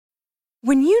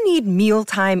When you need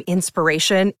mealtime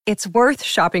inspiration, it's worth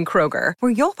shopping Kroger,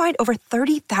 where you'll find over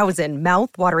 30,000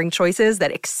 mouth-watering choices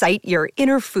that excite your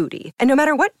inner foodie. And no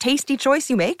matter what tasty choice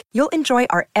you make, you'll enjoy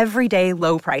our everyday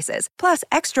low prices, plus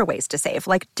extra ways to save,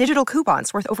 like digital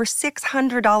coupons worth over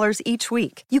 $600 each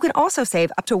week. You can also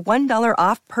save up to $1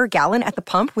 off per gallon at the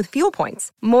pump with fuel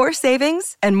points. More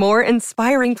savings and more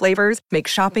inspiring flavors make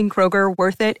shopping Kroger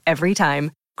worth it every time.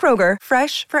 Kroger,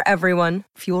 fresh for everyone.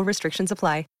 Fuel restrictions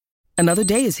apply. Another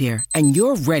day is here, and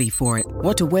you're ready for it.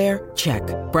 What to wear? Check.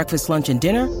 Breakfast, lunch, and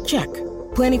dinner? Check.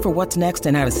 Planning for what's next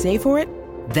and how to save for it?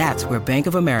 That's where Bank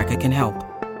of America can help.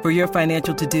 For your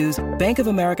financial to-dos, Bank of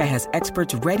America has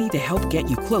experts ready to help get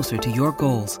you closer to your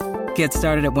goals. Get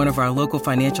started at one of our local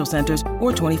financial centers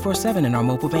or 24/7 in our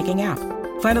mobile banking app.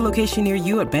 Find a location near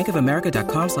you at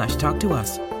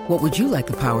bankofamerica.com/talktous. What would you like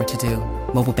the power to do?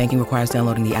 Mobile banking requires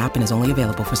downloading the app and is only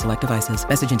available for select devices.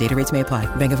 Message and data rates may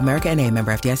apply. Bank of America N.A.,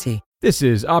 member FDIC. This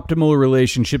is Optimal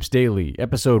Relationships Daily,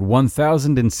 episode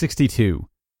 1062.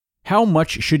 How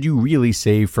much should you really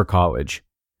save for college?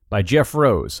 By Jeff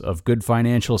Rose of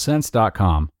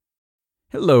GoodFinancialSense.com.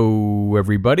 Hello,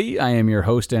 everybody. I am your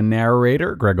host and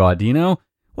narrator, Greg Audino.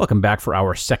 Welcome back for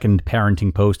our second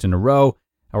parenting post in a row.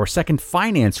 Our second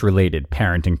finance-related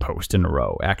parenting post in a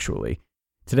row, actually.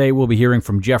 Today, we'll be hearing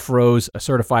from Jeff Rose, a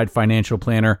certified financial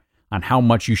planner, on how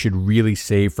much you should really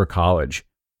save for college.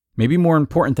 Maybe more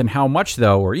important than how much,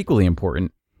 though, or equally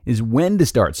important, is when to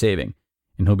start saving.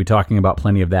 And he'll be talking about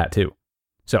plenty of that, too.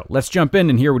 So let's jump in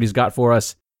and hear what he's got for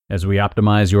us as we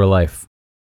optimize your life.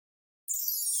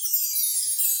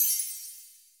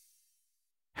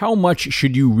 How much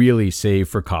should you really save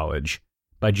for college?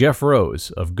 By Jeff Rose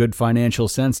of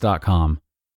GoodFinancialSense.com.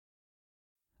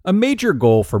 A major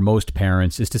goal for most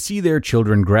parents is to see their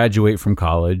children graduate from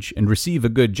college and receive a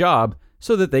good job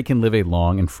so that they can live a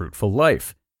long and fruitful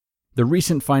life. The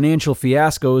recent financial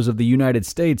fiascos of the United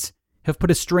States have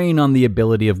put a strain on the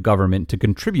ability of government to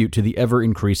contribute to the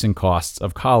ever-increasing costs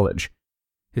of college.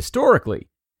 Historically,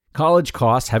 college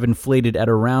costs have inflated at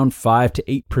around 5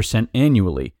 to 8%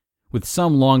 annually, with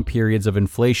some long periods of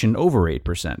inflation over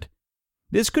 8%.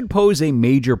 This could pose a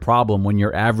major problem when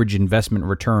your average investment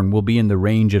return will be in the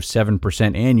range of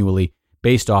 7% annually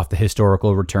based off the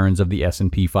historical returns of the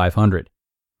S&P 500.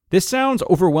 This sounds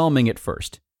overwhelming at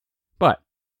first, but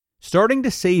starting to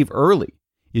save early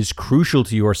is crucial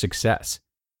to your success.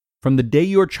 From the day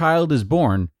your child is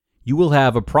born, you will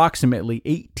have approximately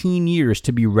 18 years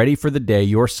to be ready for the day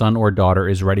your son or daughter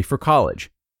is ready for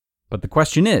college. But the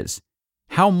question is,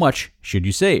 how much should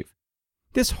you save?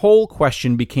 This whole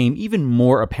question became even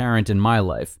more apparent in my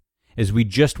life as we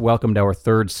just welcomed our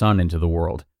third son into the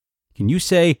world. Can you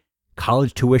say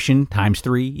college tuition times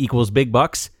 3 equals big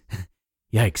bucks?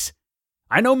 Yikes.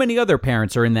 I know many other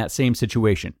parents are in that same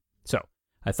situation, so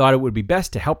I thought it would be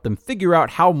best to help them figure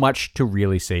out how much to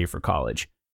really save for college.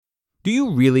 Do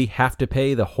you really have to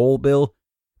pay the whole bill?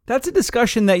 That's a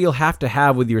discussion that you'll have to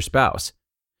have with your spouse.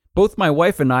 Both my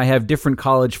wife and I have different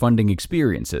college funding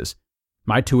experiences.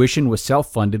 My tuition was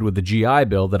self-funded with the GI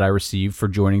Bill that I received for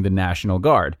joining the National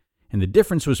Guard, and the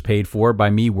difference was paid for by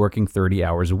me working 30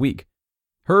 hours a week.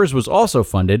 Hers was also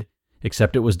funded,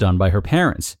 except it was done by her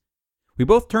parents. We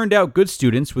both turned out good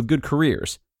students with good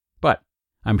careers, but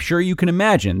I'm sure you can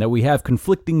imagine that we have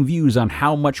conflicting views on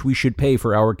how much we should pay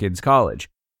for our kids' college.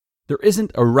 There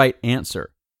isn't a right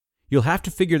answer. You'll have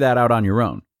to figure that out on your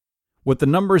own. What the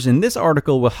numbers in this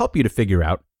article will help you to figure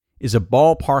out is a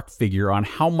ballpark figure on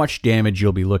how much damage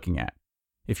you'll be looking at.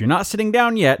 If you're not sitting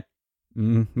down yet,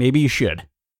 maybe you should.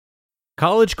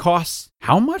 College costs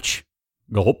how much?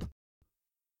 Gulp.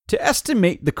 To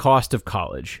estimate the cost of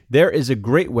college, there is a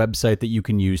great website that you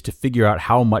can use to figure out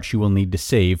how much you will need to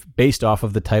save based off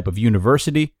of the type of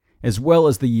university, as well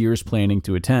as the years planning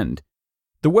to attend.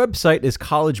 The website is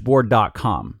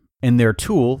collegeboard.com, and their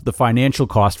tool, the Financial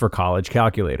Cost for College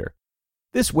Calculator.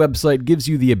 This website gives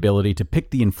you the ability to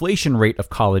pick the inflation rate of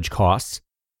college costs,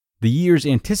 the years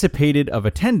anticipated of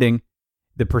attending,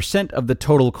 the percent of the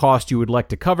total cost you would like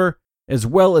to cover, as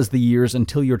well as the years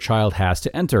until your child has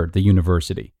to enter the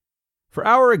university. For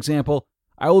our example,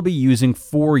 I will be using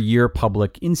 4-year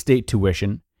public in-state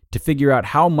tuition to figure out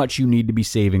how much you need to be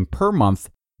saving per month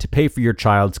to pay for your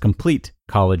child's complete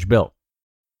college bill.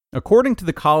 According to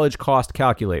the College Cost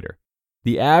Calculator,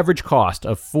 the average cost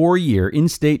of 4-year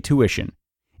in-state tuition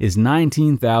is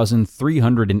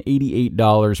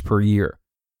 $19,388 per year.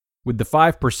 With the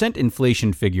 5%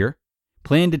 inflation figure,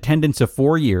 planned attendance of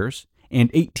 4 years,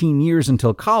 and 18 years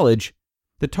until college,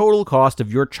 the total cost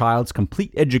of your child's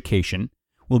complete education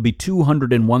will be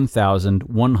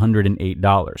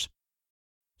 $201,108.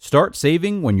 Start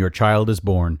saving when your child is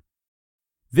born.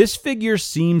 This figure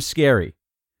seems scary,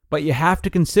 but you have to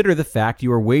consider the fact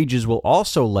your wages will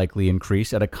also likely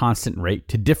increase at a constant rate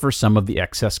to differ some of the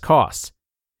excess costs.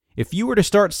 If you were to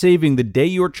start saving the day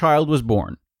your child was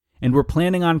born, and were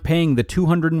planning on paying the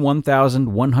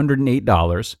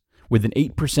 $201,108 with an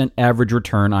 8% average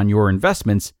return on your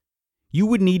investments, you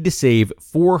would need to save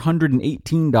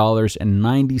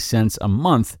 $418.90 a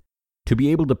month to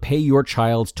be able to pay your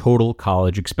child's total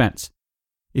college expense.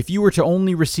 If you were to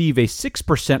only receive a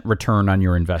 6% return on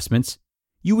your investments,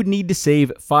 you would need to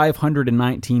save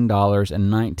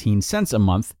 $519.19 a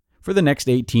month for the next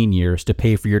 18 years to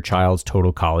pay for your child's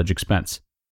total college expense.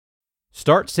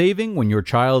 Start saving when your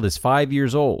child is 5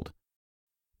 years old.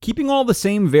 Keeping all the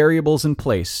same variables in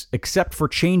place, except for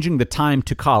changing the time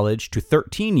to college to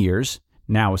 13 years,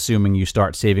 now assuming you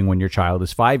start saving when your child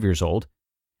is 5 years old,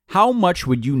 how much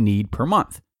would you need per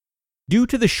month? Due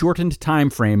to the shortened time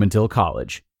frame until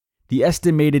college, the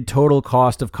estimated total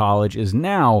cost of college is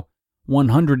now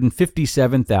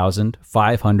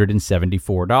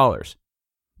 $157,574.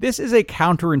 This is a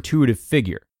counterintuitive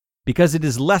figure because it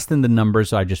is less than the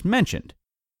numbers I just mentioned.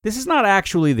 This is not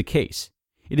actually the case.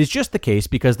 It is just the case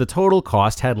because the total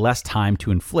cost had less time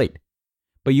to inflate.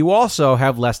 But you also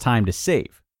have less time to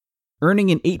save.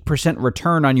 Earning an 8%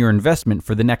 return on your investment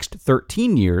for the next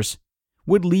 13 years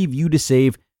would leave you to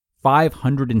save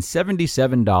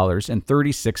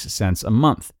 $577.36 a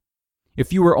month.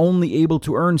 If you were only able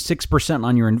to earn 6%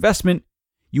 on your investment,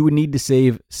 you would need to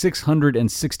save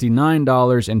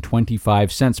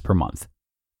 $669.25 per month.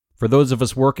 For those of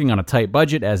us working on a tight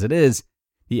budget as it is,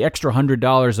 the extra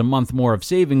 $100 a month more of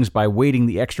savings by waiting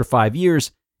the extra 5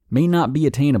 years may not be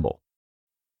attainable.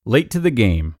 Late to the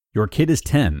game, your kid is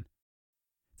 10.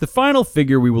 The final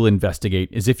figure we will investigate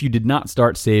is if you did not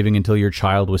start saving until your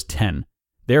child was 10,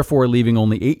 therefore leaving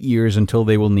only 8 years until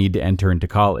they will need to enter into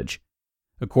college.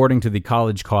 According to the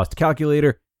college cost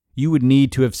calculator, you would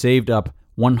need to have saved up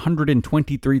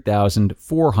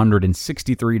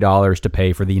 $123,463 to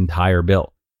pay for the entire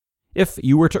bill. If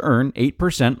you were to earn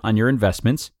 8% on your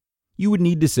investments, you would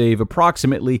need to save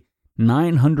approximately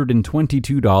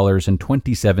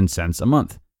 $922.27 a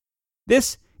month.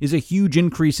 This is a huge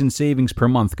increase in savings per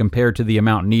month compared to the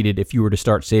amount needed if you were to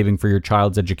start saving for your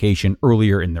child's education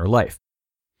earlier in their life.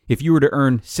 If you were to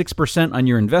earn 6% on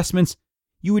your investments,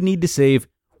 you would need to save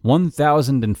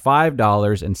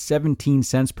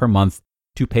 $1,005.17 per month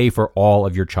to pay for all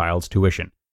of your child's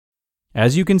tuition.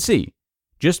 As you can see,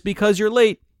 just because you're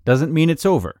late doesn't mean it's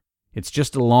over. It's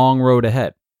just a long road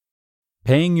ahead.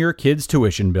 Paying your kid's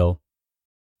tuition bill.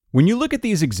 When you look at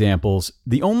these examples,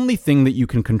 the only thing that you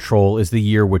can control is the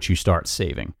year which you start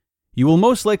saving. You will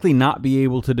most likely not be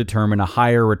able to determine a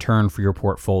higher return for your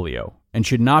portfolio, and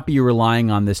should not be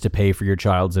relying on this to pay for your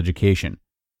child's education.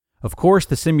 Of course,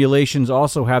 the simulations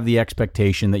also have the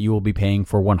expectation that you will be paying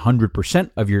for 100%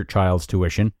 of your child's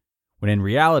tuition, when in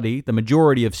reality, the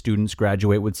majority of students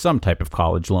graduate with some type of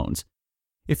college loans.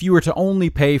 If you were to only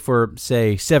pay for,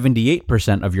 say,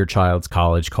 78% of your child's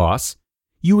college costs,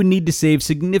 you would need to save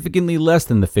significantly less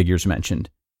than the figures mentioned.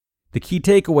 The key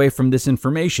takeaway from this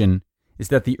information is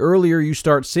that the earlier you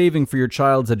start saving for your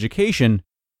child's education,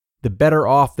 the better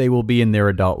off they will be in their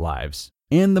adult lives,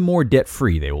 and the more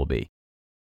debt-free they will be.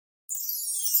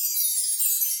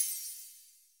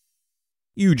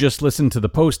 You just listened to the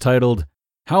post titled,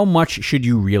 "How Much Should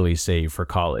You Really Save for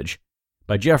College?"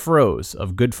 by Jeff Rose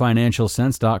of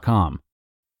GoodFinancialSense.com.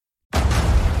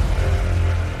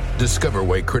 Discover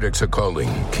why critics are calling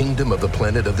Kingdom of the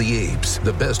Planet of the Apes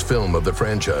the best film of the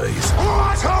franchise.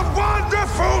 What a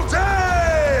wonderful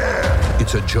day!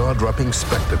 It's a jaw-dropping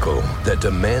spectacle that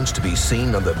demands to be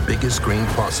seen on the biggest screen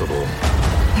possible.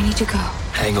 We need to go.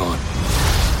 Hang on.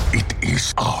 It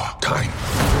is our time.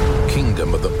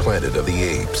 Kingdom of the Planet of the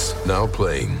Apes. Now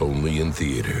playing only in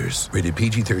theaters. Rated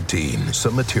PG-13.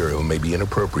 Some material may be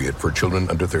inappropriate for children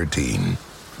under 13.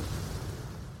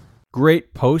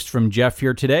 Great post from Jeff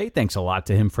here today. Thanks a lot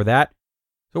to him for that.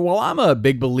 So while I'm a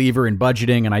big believer in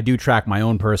budgeting and I do track my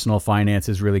own personal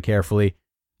finances really carefully,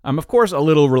 I'm of course a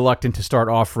little reluctant to start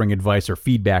offering advice or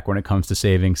feedback when it comes to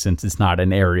saving since it's not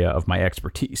an area of my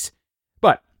expertise.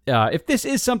 But if this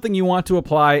is something you want to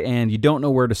apply and you don't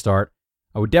know where to start,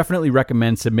 I would definitely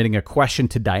recommend submitting a question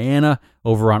to Diana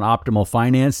over on Optimal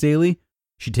Finance Daily.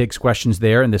 She takes questions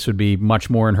there, and this would be much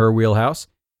more in her wheelhouse.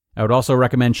 I would also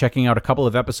recommend checking out a couple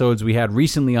of episodes we had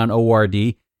recently on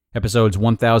ORD, episodes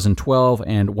 1012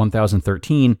 and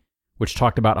 1013, which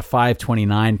talked about a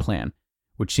 529 plan,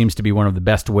 which seems to be one of the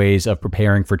best ways of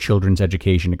preparing for children's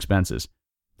education expenses.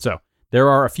 So, there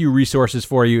are a few resources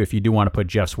for you if you do want to put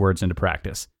Jeff's words into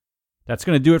practice. That's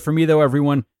going to do it for me, though,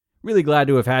 everyone. Really glad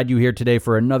to have had you here today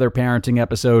for another parenting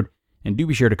episode, and do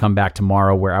be sure to come back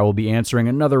tomorrow where I will be answering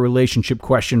another relationship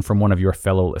question from one of your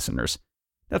fellow listeners.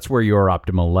 That's where your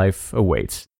optimal life awaits.